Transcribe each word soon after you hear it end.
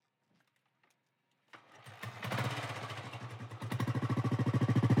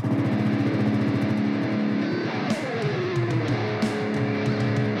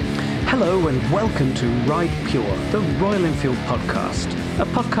Hello and welcome to Ride Pure, the Royal Enfield podcast. A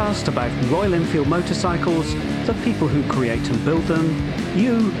podcast about Royal Enfield motorcycles, the people who create and build them,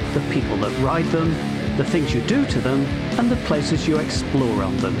 you, the people that ride them, the things you do to them, and the places you explore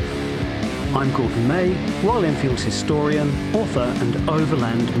on them. I'm Gordon May, Royal Enfield's historian, author and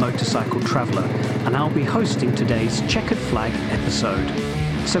overland motorcycle traveller, and I'll be hosting today's Checkered Flag episode.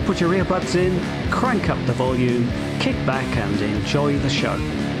 So put your earbuds in, crank up the volume, kick back and enjoy the show.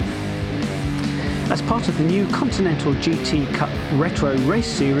 As part of the new Continental GT Cup Retro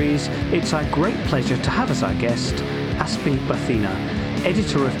Race Series, it's our great pleasure to have as our guest Aspi Bathina,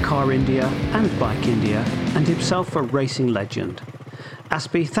 editor of Car India and Bike India, and himself a racing legend.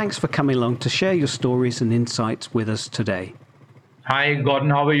 Aspi, thanks for coming along to share your stories and insights with us today. Hi,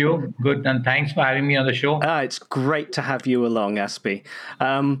 Gordon. How are you? Good, and thanks for having me on the show. It's great to have you along, Aspi.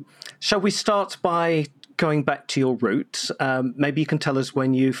 Shall we start by going back to your roots? Maybe you can tell us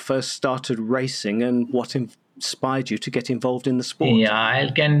when you first started racing and what inspired you to get involved in the sport. Yeah, I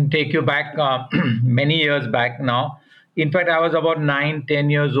can take you back many years back now. In fact, I was about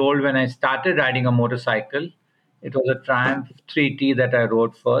 9-10 years old when I started riding a motorcycle. It was a Triumph 3T that I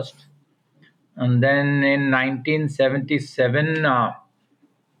rode first. And then in 1977,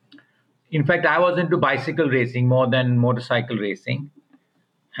 in fact, I was into bicycle racing more than motorcycle racing.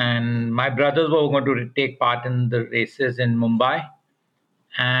 And my brothers were going to take part in the races in Mumbai.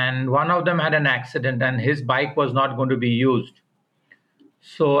 And one of them had an accident and his bike was not going to be used.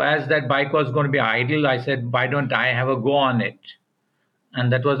 So as that bike was going to be idle, I said, why don't I have a go on it?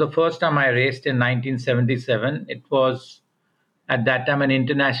 And that was the first time I raced in 1977. It was at that time an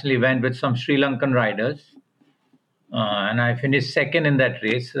international event with some Sri Lankan riders. And I finished second in that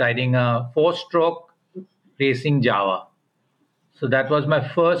race, riding a 4-stroke Racing Java. So that was my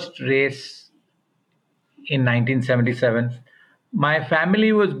first race in 1977. My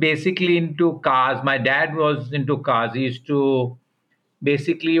family was basically into cars. My dad was into cars. He used to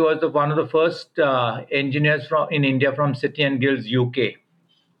basically was one of the first engineers in India from City and Guilds, UK.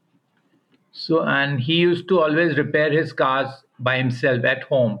 So, and he used to always repair his cars by himself at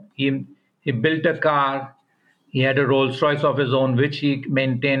home. He built a car. He had a Rolls Royce of his own, which he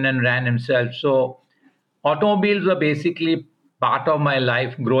maintained and ran himself. So automobiles were basically part of my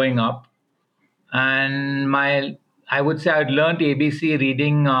life growing up. And I would say I'd learned ABC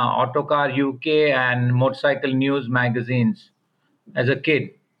reading Autocar UK and Motorcycle News magazines as a kid.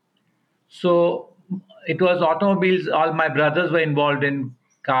 So it was automobiles. All my brothers were involved in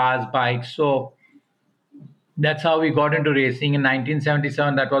cars, bikes. So that's how we got into racing. In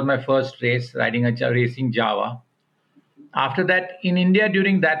 1977, that was my first race, riding a Racing Java. After that, in India,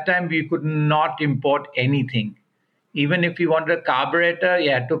 during that time, we could not import anything. Even if we wanted a carburetor, you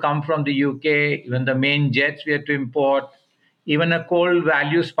had to come from the UK. Even the main jets, we had to import. Even a cold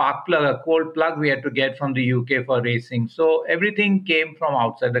value spark plug, a cold plug, we had to get from the UK for racing. So everything came from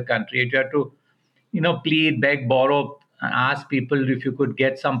outside the country. You had to, plead, beg, borrow, ask people if you could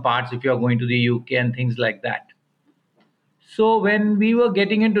get some parts if you're going to the UK and things like that. So when we were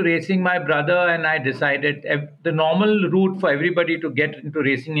getting into racing, my brother and I decided the normal route for everybody to get into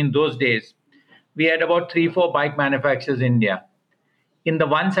racing in those days, we had about 3-4 bike manufacturers in India. In the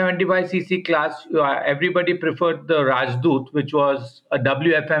 175cc class, everybody preferred the Rajdut, which was a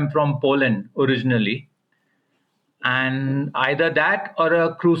WFM from Poland originally. And either that or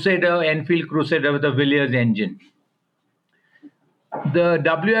a Crusader, Enfield Crusader with a Villiers engine. The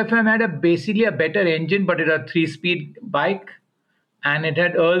WFM had basically a better engine, but it had a 3-speed bike. And it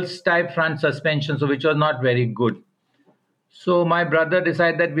had Earl's type front suspension, so which was not very good. So my brother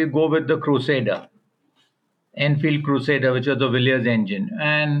decided that we go with the Crusader. Enfield Crusader, which was the Villiers engine.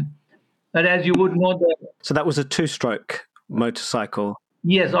 But as you would know... So that was a 2-stroke motorcycle?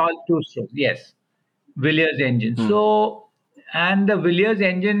 Yes, all 2-strokes, yes. Villiers engine. So, and the Villiers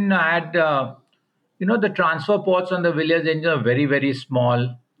engine had, the transfer ports on the Villiers engine are very, very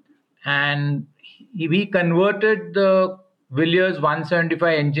small. And we converted the Villiers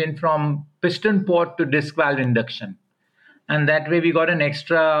 175 engine from piston port to disc valve induction. And that way we got an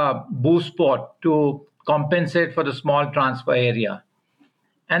extra boost port to compensate for the small transfer area.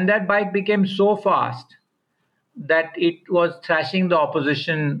 And that bike became so fast that it was thrashing the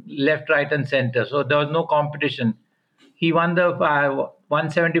opposition left, right, and center. So there was no competition. He won the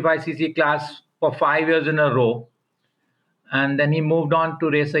 175cc class for 5 years in a row. And then he moved on to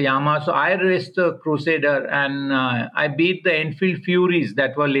race a Yamaha. So I raced the Crusader and I beat the Enfield Furies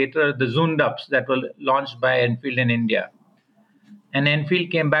that were later the Zundups that were launched by Enfield in India. And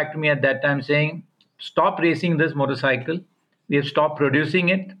Enfield came back to me at that time saying, stop racing this motorcycle. We have stopped producing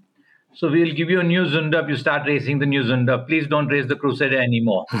it. So we'll give you a new Zunda if you start racing the new Zunda. Please don't race the Crusader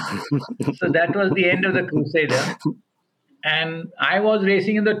anymore. So that was the end of the Crusader. And I was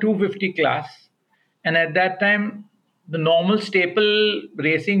racing in the 250 class. And at that time, the normal staple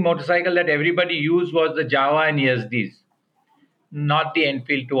racing motorcycle that everybody used was the Java and ESDs, not the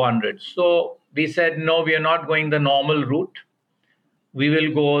Enfield 200. So we said, no, we are not going the normal route. We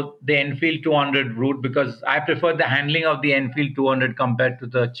will go the Enfield 200 route because I prefer the handling of the Enfield 200 compared to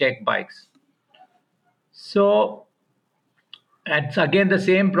the Czech bikes. So it's again the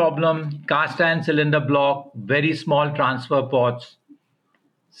same problem, cast iron cylinder block, very small transfer ports.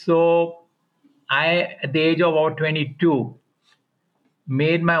 So I, at the age of about 22,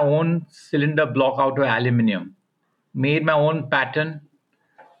 made my own cylinder block out of aluminum, made my own pattern,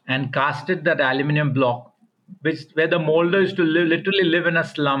 and casted that aluminum block, which where the molder used to literally live in a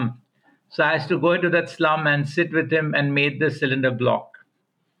slum. So I used to go into that slum and sit with him and made the cylinder block.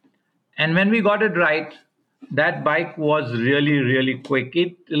 And when we got it right, that bike was really, really quick.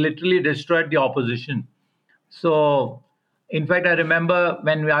 It literally destroyed the opposition. So, in fact, I remember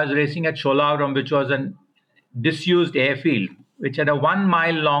when I was racing at Sholavaram, which was a disused airfield, which had a 1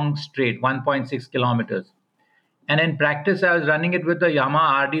 mile long straight, 1.6 kilometers. And in practice, I was running it with the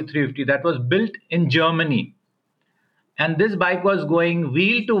Yamaha RD350 that was built in Germany. And this bike was going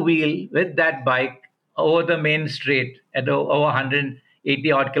wheel to wheel with that bike over the main straight at over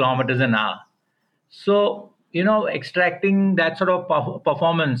 180 odd kilometers an hour. So, extracting that sort of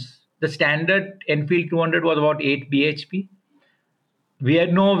performance, the standard Enfield 200 was about 8 bhp. We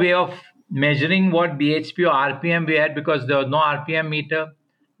had no way of measuring what bhp or rpm we had because there was no rpm meter,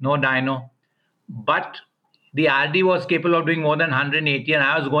 no dyno. But the RD was capable of doing more than 180, and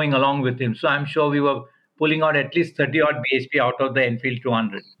I was going along with him. So I'm sure we were pulling out at least 30 odd bhp out of the Enfield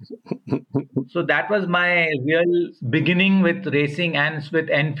 200. So that was my real beginning with racing and with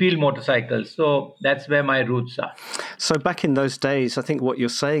Enfield motorcycles. So that's where my roots are. So back in those days, I think what you're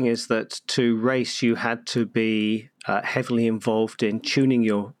saying is that to race, you had to be heavily involved in tuning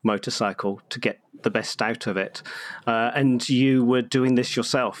your motorcycle to get the best out of it. And you were doing this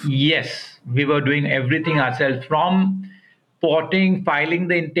yourself. Yes, we were doing everything ourselves, from porting, filing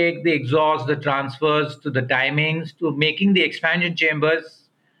the intake, the exhaust, the transfers, to the timings, to making the expansion chambers,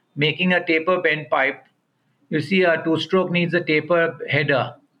 making a taper bend pipe. You see, a two-stroke needs a taper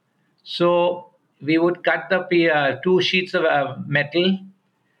header. So we would cut the two sheets of metal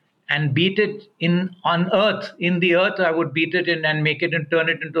and beat it on earth. In the earth, I would beat it in and make it and turn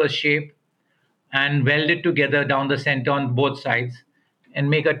it into a shape and weld it together down the center on both sides and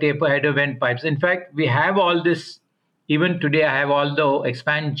make a taper header vent pipes. In fact, we have all this. Even today, I have all the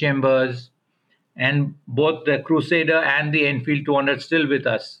expand chambers and both the Crusader and the Enfield 200 still with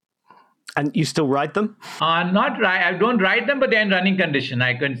us. And you still ride them? Not ride. I don't ride them, but they're in running condition.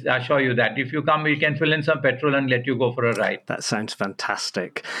 I can assure you that. If you come, we can fill in some petrol and let you go for a ride. That sounds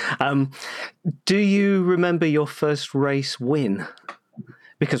fantastic. Do you remember your first race win?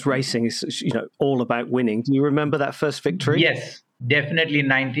 Because racing is, all about winning. Do you remember that first victory? Yes, definitely.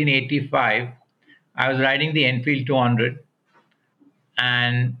 1985, I was riding the Enfield 200,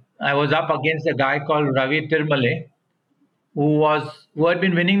 and I was up against a guy called Ravi Tirmale, who had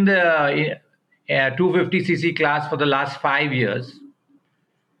been winning the 250cc class for the last 5 years.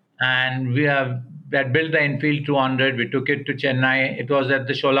 And we had built the Enfield 200. We took it to Chennai. It was at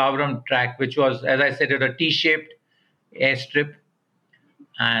the Sholavaram track, which was, as I said, a T-shaped airstrip.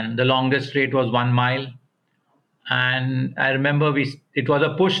 And the longest straight was 1 mile. And I remember it was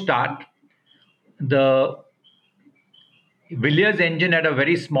a push start. The Villiers engine had a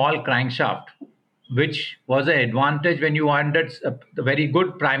very small crankshaft, which was an advantage when you wanted a very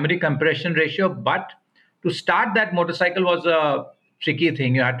good primary compression ratio. But to start that motorcycle was a tricky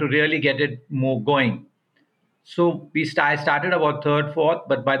thing. You had to really get it going. So I started about third, fourth,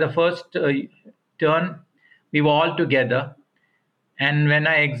 but by the first turn, we were all together. And when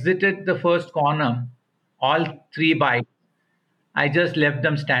I exited the first corner, all three bikes, I just left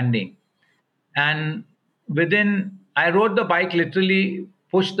them standing. And I rode the bike, literally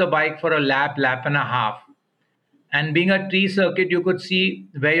pushed the bike for a lap and a half. And being a tree circuit, you could see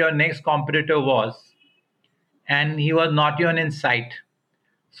where your next competitor was. And he was not even in sight.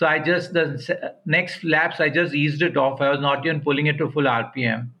 So the next laps, I just eased it off. I was not even pulling it to full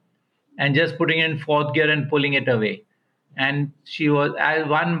RPM and just putting it in fourth gear and pulling it away. And I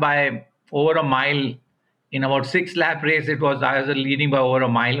won by over a mile. In about 6-lap race, I was leading by over a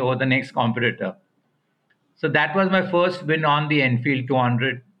mile over the next competitor. So that was my first win on the Enfield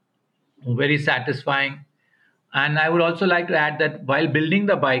 200. Very satisfying. And I would also like to add that while building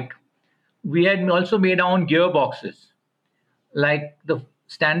the bike, we had also made our own gearboxes. Like the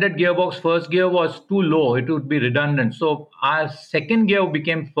standard gearbox first gear was too low, it would be redundant. So our second gear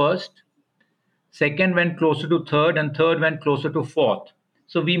became first, second went closer to third, and third went closer to fourth.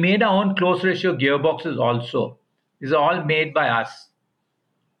 So we made our own close ratio gearboxes also. These are all made by us.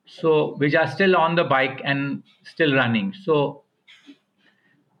 So which are still on the bike and still running. So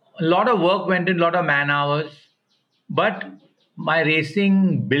a lot of work went in, a lot of man hours, but my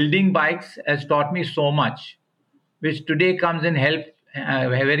racing building bikes has taught me so much, which today comes in help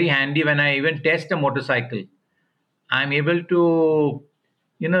very handy when I even test a motorcycle. I'm able to,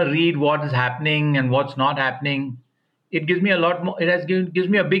 read what is happening and what's not happening. It gives me a lot more. It gives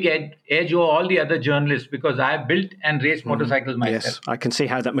me a big edge over all the other journalists because I've built and raced motorcycles myself. Yes, I can see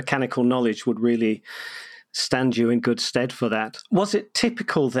how that mechanical knowledge would really stand you in good stead for that. Was it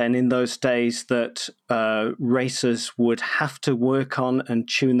typical then in those days that racers would have to work on and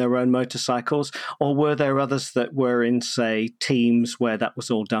tune their own motorcycles, or were there others that were in, say, teams where that was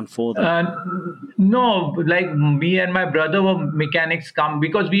all done for them? No, like me and my brother were mechanics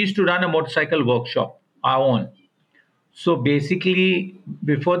because we used to run a motorcycle workshop, our own. So basically,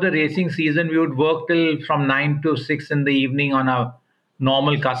 before the racing season, we would work till from 9 to 6 in the evening on our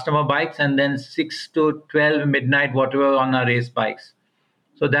normal customer bikes, and then 6 to 12 midnight, whatever, on our race bikes.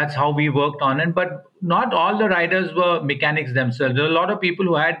 So that's how we worked on it. But not all the riders were mechanics themselves. There were a lot of people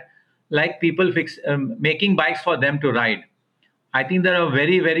who had people making bikes for them to ride. I think there are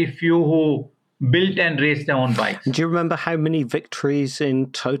very, very few who built and raced their own bikes. Do you remember how many victories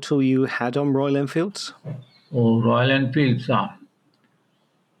in total you had on Royal Enfields? Oh, Royal Enfields.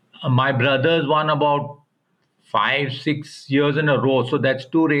 My brothers won about 5-6 years in a row. So that's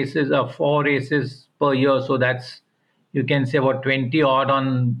 4 races per year. So that's, you can say, about 20 odd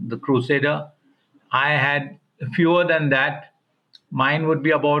on the Crusader. I had fewer than that. Mine would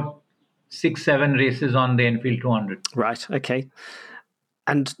be about 6-7 races on the Enfield 200. Right. Okay.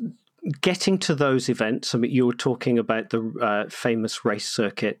 And getting to those events, I mean, you were talking about the famous race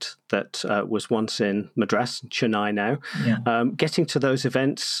circuit that was once in Madras, Chennai now. Yeah. Getting to those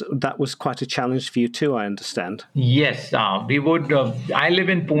events, that was quite a challenge for you too, I understand. Yes, we would. I live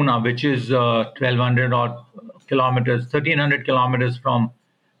in Pune, which is 1,200 odd kilometers, 1,300 kilometers from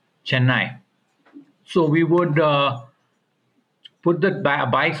Chennai. So we would put the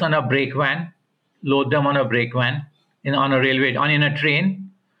bikes on a brake van, load them on a brake van, on a railway, in a train,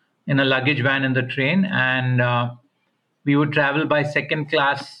 in a luggage van in the train, and we would travel by second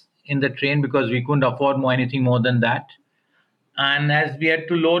class in the train because we couldn't afford anything more than that. And as we had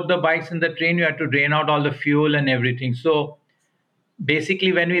to load the bikes in the train, we had to drain out all the fuel and everything. So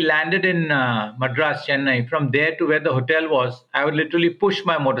basically, when we landed in Madras, Chennai, from there to where the hotel was, I would literally push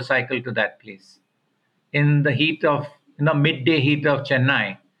my motorcycle to that place in the heat of, midday heat of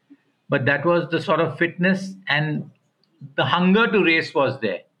Chennai. But that was the sort of fitness and the hunger to race was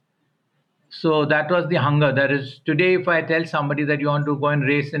there. So that was the hunger. That is, today, if I tell somebody that you want to go and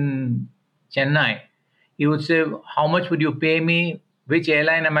race in Chennai, he would say, how much would you pay me? Which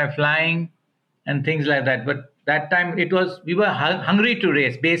airline am I flying? And things like that. But that time we were hungry to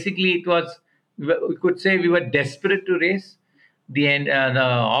race. Basically, we could say we were desperate to race. The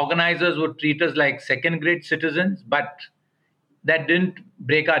organizers would treat us like second grade citizens, but that didn't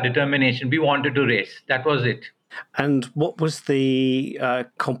break our determination. We wanted to race. That was it. And what was the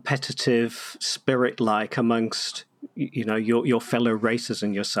competitive spirit like amongst your fellow racers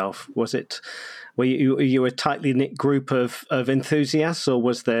and yourself? Were you a tightly knit group of enthusiasts, or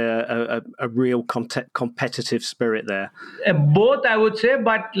was there a real competitive spirit there? Both, I would say,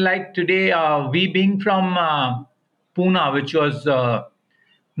 but like today, we being from Pune, which was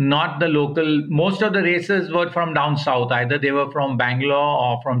not the local. Most of the racers were from down south. Either they were from Bangalore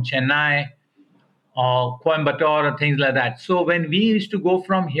or from Chennai or Coimbatore or things like that. So when we used to go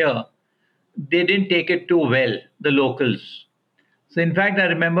from here, they didn't take it too well, the locals. So in fact, I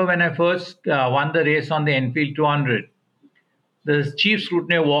remember when I first won the race on the Enfield 200, the chief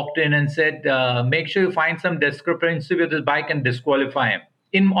scrutineer walked in and said, make sure you find some discrepancy with his bike and disqualify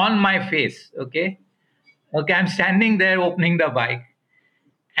him on my face. Okay, I'm standing there opening the bike,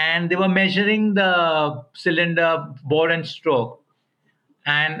 and they were measuring the cylinder bore and stroke.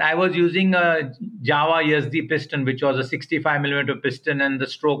 And I was using a Java ESD piston, which was a 65 millimeter piston, and the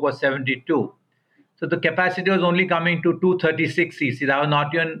stroke was 72. So the capacity was only coming to 236 cc. That was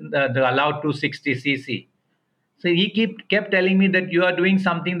not even the allowed 260 cc. So he kept telling me that you are doing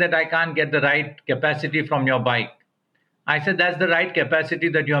something that I can't get the right capacity from your bike. I said, that's the right capacity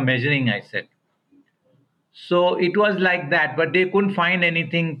that you are measuring, I said. So it was like that, but they couldn't find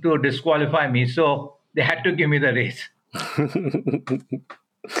anything to disqualify me. So they had to give me the race.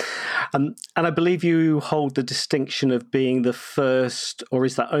 And I believe you hold the distinction of being the first, or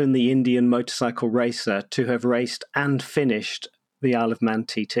is that only Indian motorcycle racer to have raced and finished the Isle of Man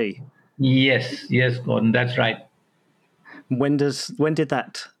TT? Yes, Gordon, that's right. When did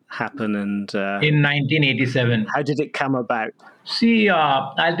that happen, and In 1987. how did it come about? See,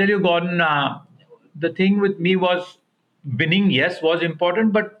 I'll tell you, Gordon, the thing with me was winning, yes, was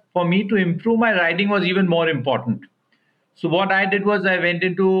important, but for me to improve my riding was even more important. So what I did was I went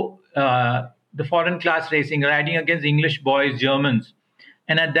into the foreign class racing, riding against English boys, Germans.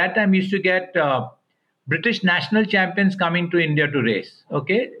 And at that time, used to get British national champions coming to India to race.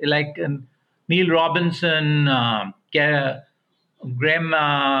 Okay, like Neil Robinson, Graham,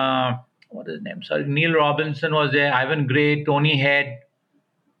 what is his name? Sorry, Neil Robinson was there, Ivan Gray, Tony Head,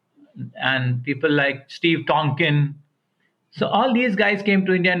 and people like Steve Tonkin. So all these guys came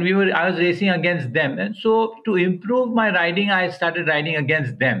to India, and I was racing against them. And so to improve my riding, I started riding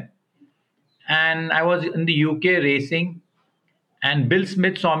against them. And I was in the UK racing, and Bill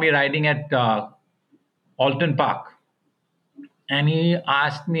Smith saw me riding at Alton Park. And he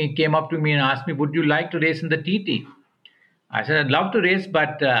came up to me and asked me, would you like to race in the TT? I said, I'd love to race,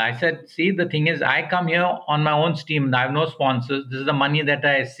 but I said, see, the thing is, I come here on my own steam. I have no sponsors. This is the money that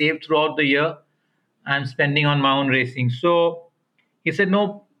I saved throughout the year. I'm spending on my own racing. So he said,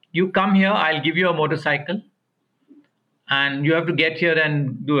 no, you come here, I'll give you a motorcycle and you have to get here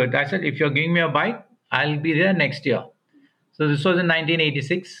and do it. I said, if you're giving me a bike, I'll be there next year. So this was in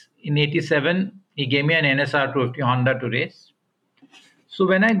 1986. In 87, he gave me an NSR 250 Honda to race. So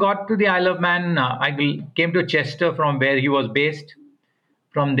when I got to the Isle of Man, I came to Chester from where he was based.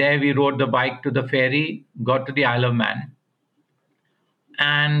 From there, we rode the bike to the ferry, got to the Isle of Man.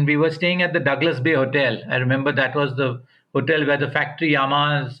 And we were staying at the Douglas Bay Hotel. I remember that was the hotel where the factory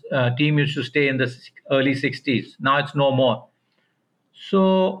Yamaha's team used to stay in the early 60s. Now it's no more.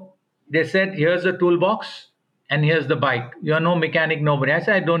 So they said, here's the toolbox and here's the bike. You're no mechanic, nobody. I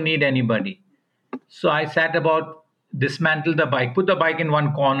said, I don't need anybody. So I sat about, dismantled the bike, put the bike in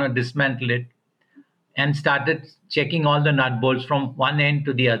one corner, dismantled it, and started checking all the nut bolts from one end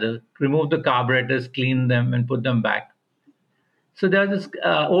to the other, remove the carburetors, clean them, and put them back. So there was this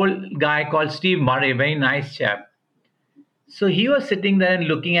old guy called Steve Murray, very nice chap. So he was sitting there and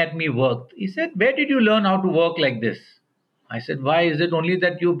looking at me work. He said, where did you learn how to work like this? I said, why is it only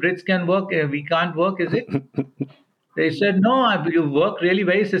that you Brits can work? We can't work, is it? They said, no, you work really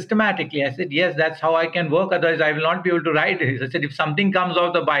very systematically. I said, yes, that's how I can work. Otherwise, I will not be able to ride. I said, if something comes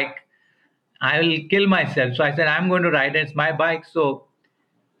off the bike, I will kill myself. So I said, I'm going to ride it. It's my bike. So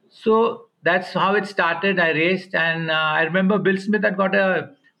that's how it started. I raced. And I remember Bill Smith had got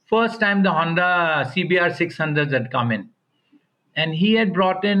first time the Honda CBR 600s had come in. And he had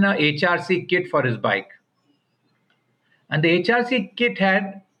brought in a HRC kit for his bike. And the HRC kit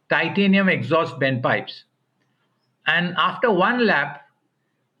had titanium exhaust bend pipes. And after one lap,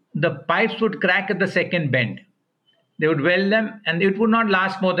 the pipes would crack at the second bend. They would weld them and it would not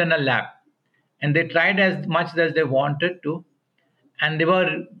last more than a lap. And they tried as much as they wanted to. And they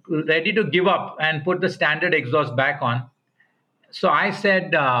were ready to give up and put the standard exhaust back on. So I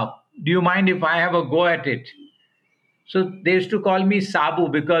said, do you mind if I have a go at it? So they used to call me Sabu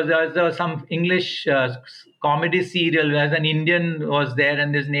because there was some English comedy serial where an Indian was there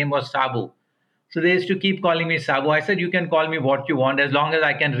and his name was Sabu. So they used to keep calling me Sabu. I said, you can call me what you want. As long as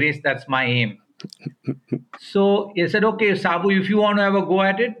I can race, that's my aim. So he said, okay, Sabu, if you want to have a go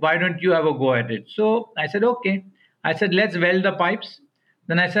at it, why don't you have a go at it? So I said, okay. I said, let's weld the pipes.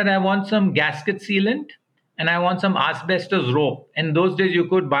 Then I said, I want some gasket sealant and I want some asbestos rope. In those days, you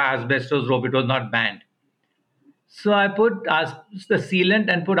could buy asbestos rope. It was not banned. So I put the sealant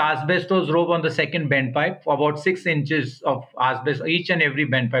and put asbestos rope on the second bend pipe for about 6 inches of asbestos, each and every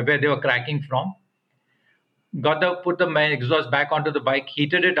bend pipe where they were cracking from. Put the exhaust back onto the bike,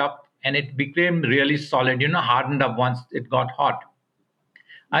 heated it up, and it became really solid, hardened up once it got hot.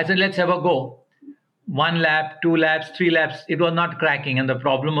 I said, let's have a go. 1 lap, 2 laps, 3 laps, it was not cracking and the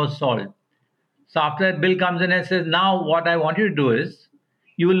problem was solved. So after that, Bill comes in and says, now what I want you to do is,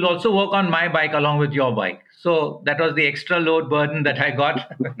 you will also work on my bike along with your bike. So that was the extra load burden that I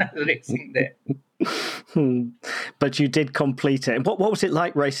got when I was racing there. But you did complete it. What was it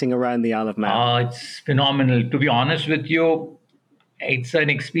like racing around the Isle of Man? It's phenomenal. To be honest with you, it's an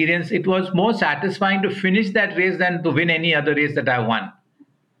experience. It was more satisfying to finish that race than to win any other race that I won.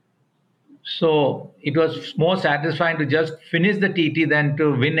 So it was more satisfying to just finish the TT than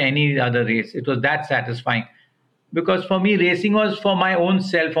to win any other race. It was that satisfying. Because for me, racing was for my own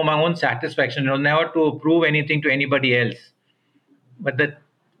self, for my own satisfaction. It was never to prove anything to anybody else. But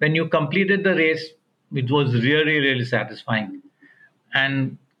when you completed the race, it was really, really satisfying.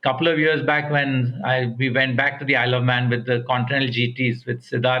 And couple of years back when we went back to the Isle of Man with the Continental GTs with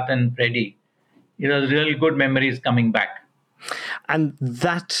Siddharth and Freddie. It was really good memories coming back. And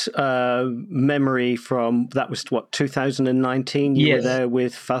that memory from, that was what, 2019? You were Yes. there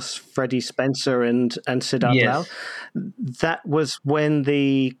with Fuss, Freddie Spencer and Siddharth Yes. Lal. That was when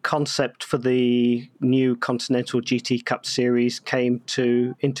the concept for the new Continental GT Cup series came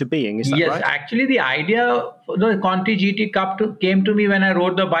into being, is that Yes, right? actually, the idea for the Conti GT Cup came to me when I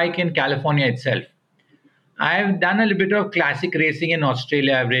rode the bike in California itself. I've done a little bit of classic racing in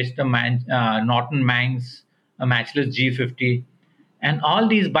Australia. I've raced the Norton Manx, a Matchless G50, and all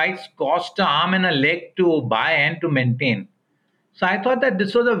these bikes cost an arm and a leg to buy and to maintain. So I thought that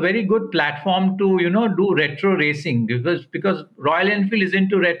this was a very good platform to do retro racing because Royal Enfield is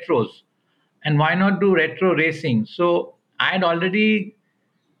into retros, and why not do retro racing? So I had already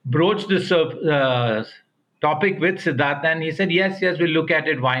broached this topic with Siddharth, and he said, yes, we'll look at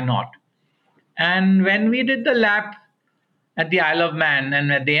it. Why not? And when we did the lap at the Isle of Man,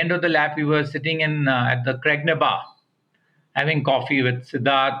 and at the end of the lap, we were sitting in at the Cregner Bar having coffee with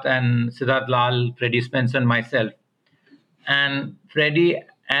Siddharth Lal, Freddie Spencer, and myself. And Freddie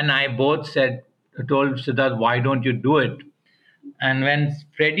and I both told Siddharth, why don't you do it? And when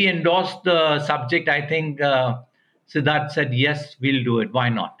Freddie endorsed the subject, I think Siddharth said, yes, we'll do it. Why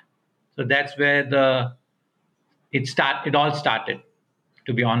not? So that's where it all started,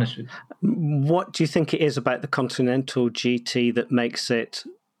 to be honest with you. What do you think it is about the Continental GT that makes it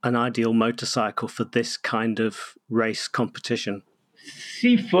an ideal motorcycle for this kind of race competition?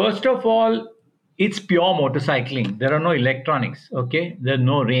 See, first of all, it's pure motorcycling. There are no electronics, okay? There's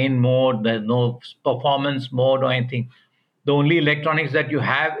no rain mode, there's no performance mode or anything. The only electronics that you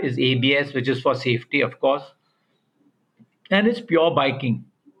have is ABS, which is for safety, of course. And it's pure biking.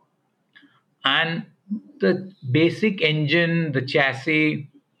 And the basic engine, the chassis,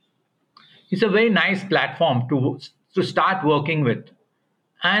 it's a very nice platform to start working with.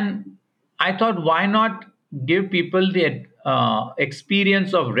 And I thought, why not give people the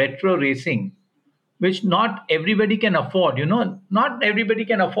experience of retro racing, which not everybody can afford. Not everybody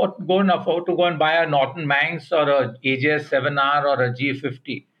can afford to go and buy a Norton Manx or a AJS 7R or a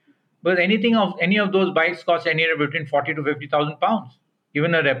G50. But any of those bikes cost anywhere between 40 to 50,000 pounds,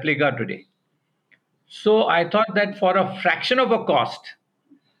 even a replica today. So I thought that for a fraction of a cost,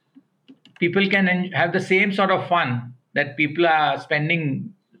 people can have the same sort of fun that people are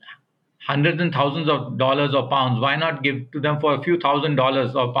spending hundreds and thousands of dollars or pounds. Why not give to them for a few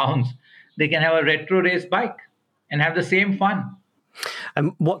 $1,000s or pounds? They can have a retro race bike and have the same fun.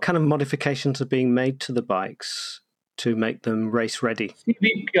 And what kind of modifications are being made to the bikes to make them race ready?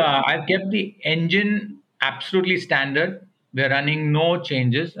 See, I've kept the engine absolutely standard. We're running no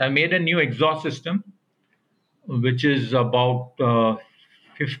changes. I made a new exhaust system, which is about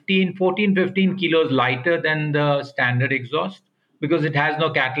 15 kilos lighter than the standard exhaust because it has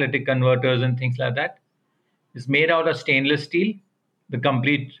no catalytic converters and things like that. It's made out of stainless steel, the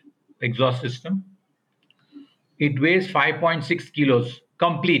complete exhaust system. It weighs 5.6 kilos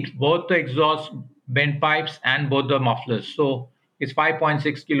complete, both the exhaust bent pipes and both the mufflers. So it's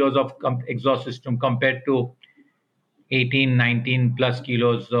 5.6 kilos of exhaust system compared to 18, 19 plus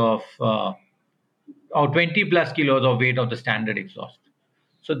kilos of or 20 plus kilos of weight of the standard exhaust.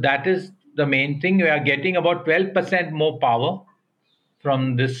 So that is the main thing. We are getting about 12% more power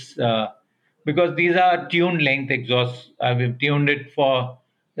from this because these are tuned length exhausts. We've tuned it for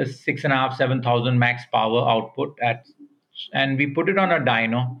the 6.5, 7,000 max power output and we put it on a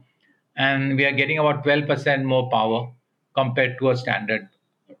dyno, and we are getting about 12% more power compared to a standard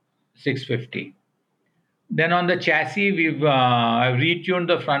 650. Then on the chassis, I've retuned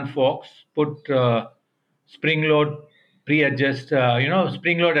the front forks, put spring load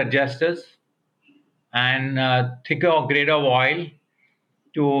spring load adjusters, and thicker or grade of oil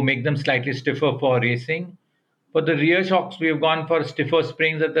to make them slightly stiffer for racing. For the rear shocks, we've gone for stiffer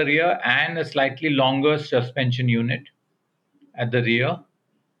springs at the rear and a slightly longer suspension unit at the rear.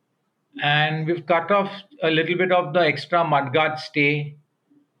 And we've cut off a little bit of the extra mudguard stay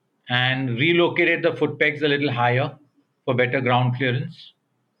and relocated the foot pegs a little higher for better ground clearance.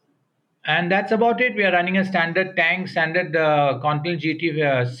 And that's about it. We are running a standard tank, standard Continental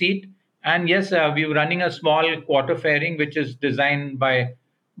GT seat. And yes, we're running a small quarter fairing, which is designed by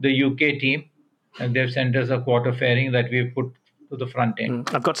the UK team. And they've sent us a quarter fairing that we've put to the front end.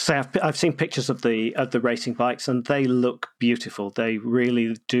 I've got to say, I've seen pictures of the racing bikes, and they look beautiful. They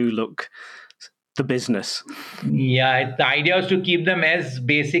really do look the business. Yeah, the idea is to keep them as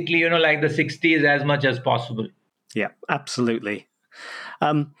basically, like the 60s as much as possible. Yeah, absolutely.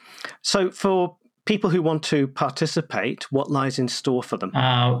 So for people who want to participate, what lies in store for them?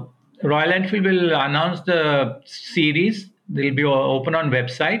 Royal Enfield will announce the series. They'll be open on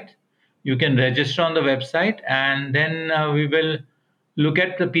website. You can register on the website, and then we will look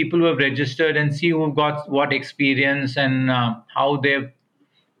at the people who have registered and see who got what experience and how they're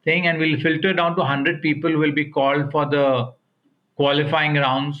thing, and we'll filter down to 100 people who will be called for the qualifying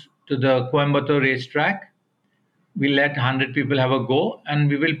rounds to the Coimbatore racetrack. We'll let 100 people have a go, and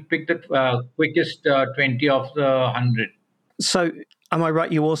we will pick the quickest 20 of the 100. So, am I right,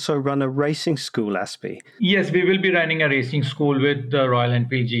 you also run a racing school, Aspi? Yes, we will be running a racing school with the Royal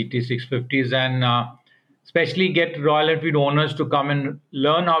Enfield GT650s, and especially get Royal Enfield owners to come and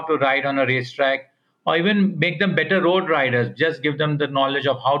learn how to ride on a racetrack, or even make them better road riders. Just give them the knowledge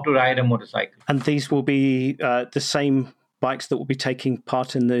of how to ride a motorcycle. And these will be the same bikes that will be taking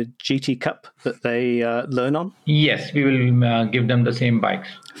part in the GT Cup that they learn on? Yes, we will give them the same bikes.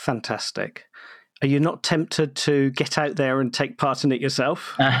 Fantastic. Are you not tempted to get out there and take part in it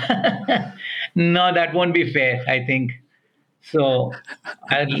yourself? No, that won't be fair, I think. So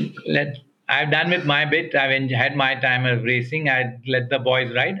I've done with my bit. I've had my time of racing. I'd let the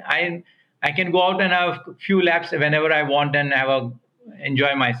boys ride. I can go out and have a few laps whenever I want and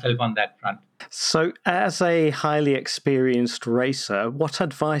enjoy myself on that front. So, as a highly experienced racer, what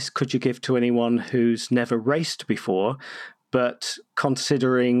advice could you give to anyone who's never raced before, but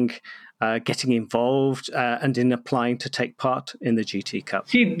considering getting involved and in applying to take part in the GT Cup?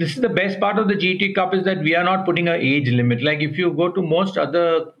 See, this is the best part of the GT Cup is that we are not putting an age limit. Like if you go to most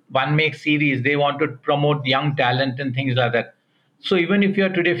other one-make series, they want to promote young talent and things like that. So even if you're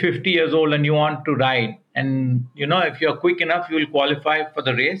today 50 years old and you want to ride, and if you're quick enough, you will qualify for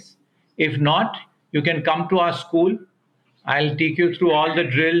the race. If not, you can come to our school. I'll take you through all the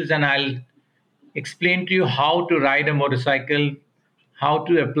drills and I'll explain to you how to ride a motorcycle, how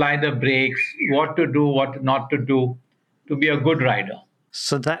to apply the brakes, what to do, what not to do to be a good rider.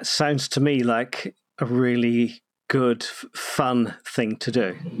 So that sounds to me like a really good, fun thing to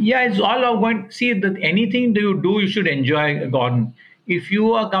do. Yeah, it's all going to see that anything you do, you should enjoy, Gordon. If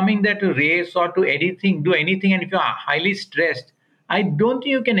you are coming there to race or to do anything, and if you are highly stressed, I don't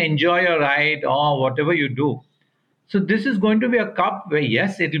think you can enjoy a ride or whatever you do. So this is going to be a cup where,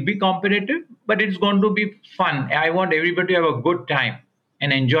 yes, it will be competitive, but it's going to be fun. I want everybody to have a good time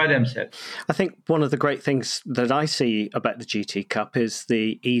and enjoy themselves. I think one of the great things that I see about the GT Cup is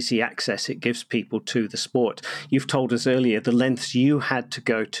the easy access it gives people to the sport. You've told us earlier the lengths you had to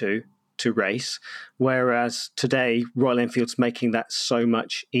go to race, whereas today Royal Enfield's making that so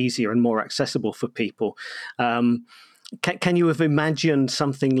much easier and more accessible for people. Can you have imagined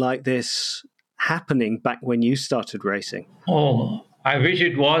something like this happening back when you started racing? Oh, I wish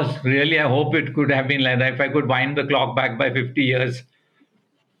it was. Really, I hope it could have been like that. If I could wind the clock back by 50 years.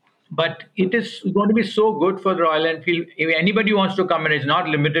 But it is going to be so good for the Royal Enfield. If anybody wants to come in, it's not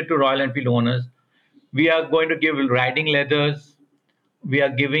limited to Royal Enfield owners. We are going to give riding leathers. We are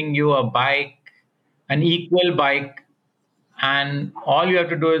giving you a bike, an equal bike. And all you have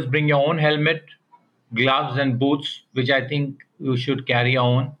to do is bring your own helmet, gloves and boots, which I think you should carry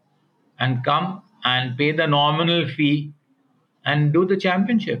on, and come and pay the nominal fee and do the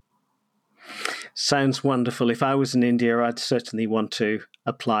championship. Sounds wonderful. If I was in India, I'd certainly want to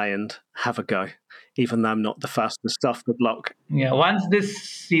apply and have a go, even though I'm not the fastest off the block. Yeah, once this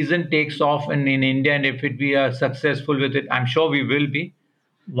season takes off in India, and if we are successful with it, I'm sure we will be.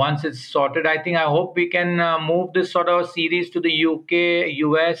 Once it's sorted, I hope we can move this sort of series to the UK,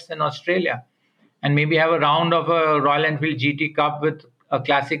 US, and Australia, and maybe have a round of a Royal Enfield GT Cup with a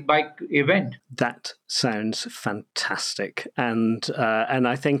classic bike event. That sounds fantastic, and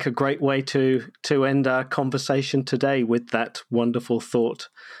I think a great way to end our conversation today with that wonderful thought,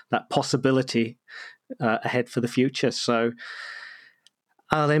 that possibility ahead for the future. So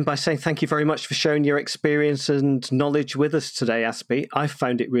I'll end by saying thank you very much for sharing your experience and knowledge with us today, Aspi. I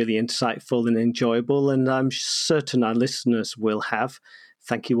found it really insightful and enjoyable, and I'm certain our listeners will have.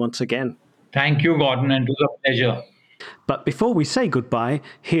 Thank you once again. Thank you, Gordon, and it was a pleasure. But before we say goodbye,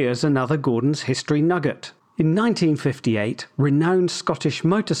 here's another Gordon's History Nugget. In 1958, renowned Scottish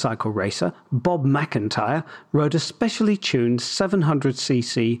motorcycle racer Bob McIntyre rode a specially tuned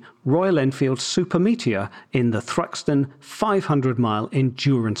 700cc Royal Enfield Super Meteor in the Thruxton 500-mile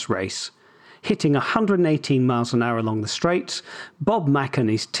endurance race. Hitting 118 miles an hour along the straights, Bob Mack and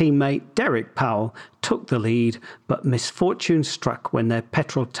his teammate Derek Powell took the lead, but misfortune struck when their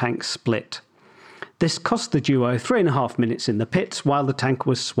petrol tank split. This cost the duo 3.5 minutes in the pits while the tank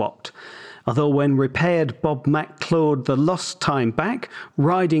was swapped. Although when repaired, Bob Mack clawed the lost time back,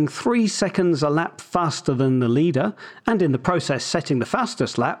 riding 3 seconds a lap faster than the leader, and in the process setting the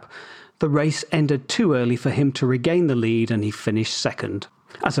fastest lap, The race ended too early for him to regain the lead and he finished second.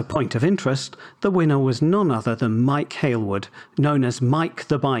 As a point of interest, the winner was none other than Mike Hailwood, known as Mike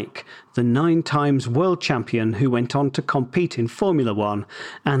the Bike, the 9 times world champion who went on to compete in Formula One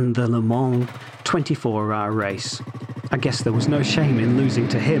and the Le Mans 24-hour race. I guess there was no shame in losing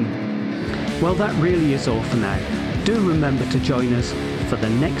to him. Well, that really is all for now. Do remember to join us for the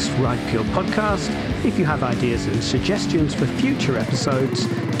next Ride Pure podcast. If you have ideas and suggestions for future episodes,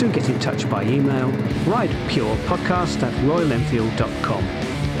 do get in touch by email, ridepurepodcast@royalenfield.com.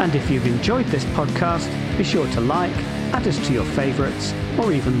 And if you've enjoyed this podcast, be sure to like, add us to your favourites,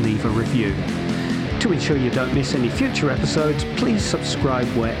 or even leave a review. To ensure you don't miss any future episodes, please subscribe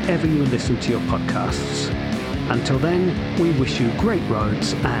wherever you listen to your podcasts. Until then, we wish you great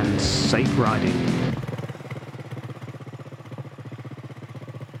roads and safe riding.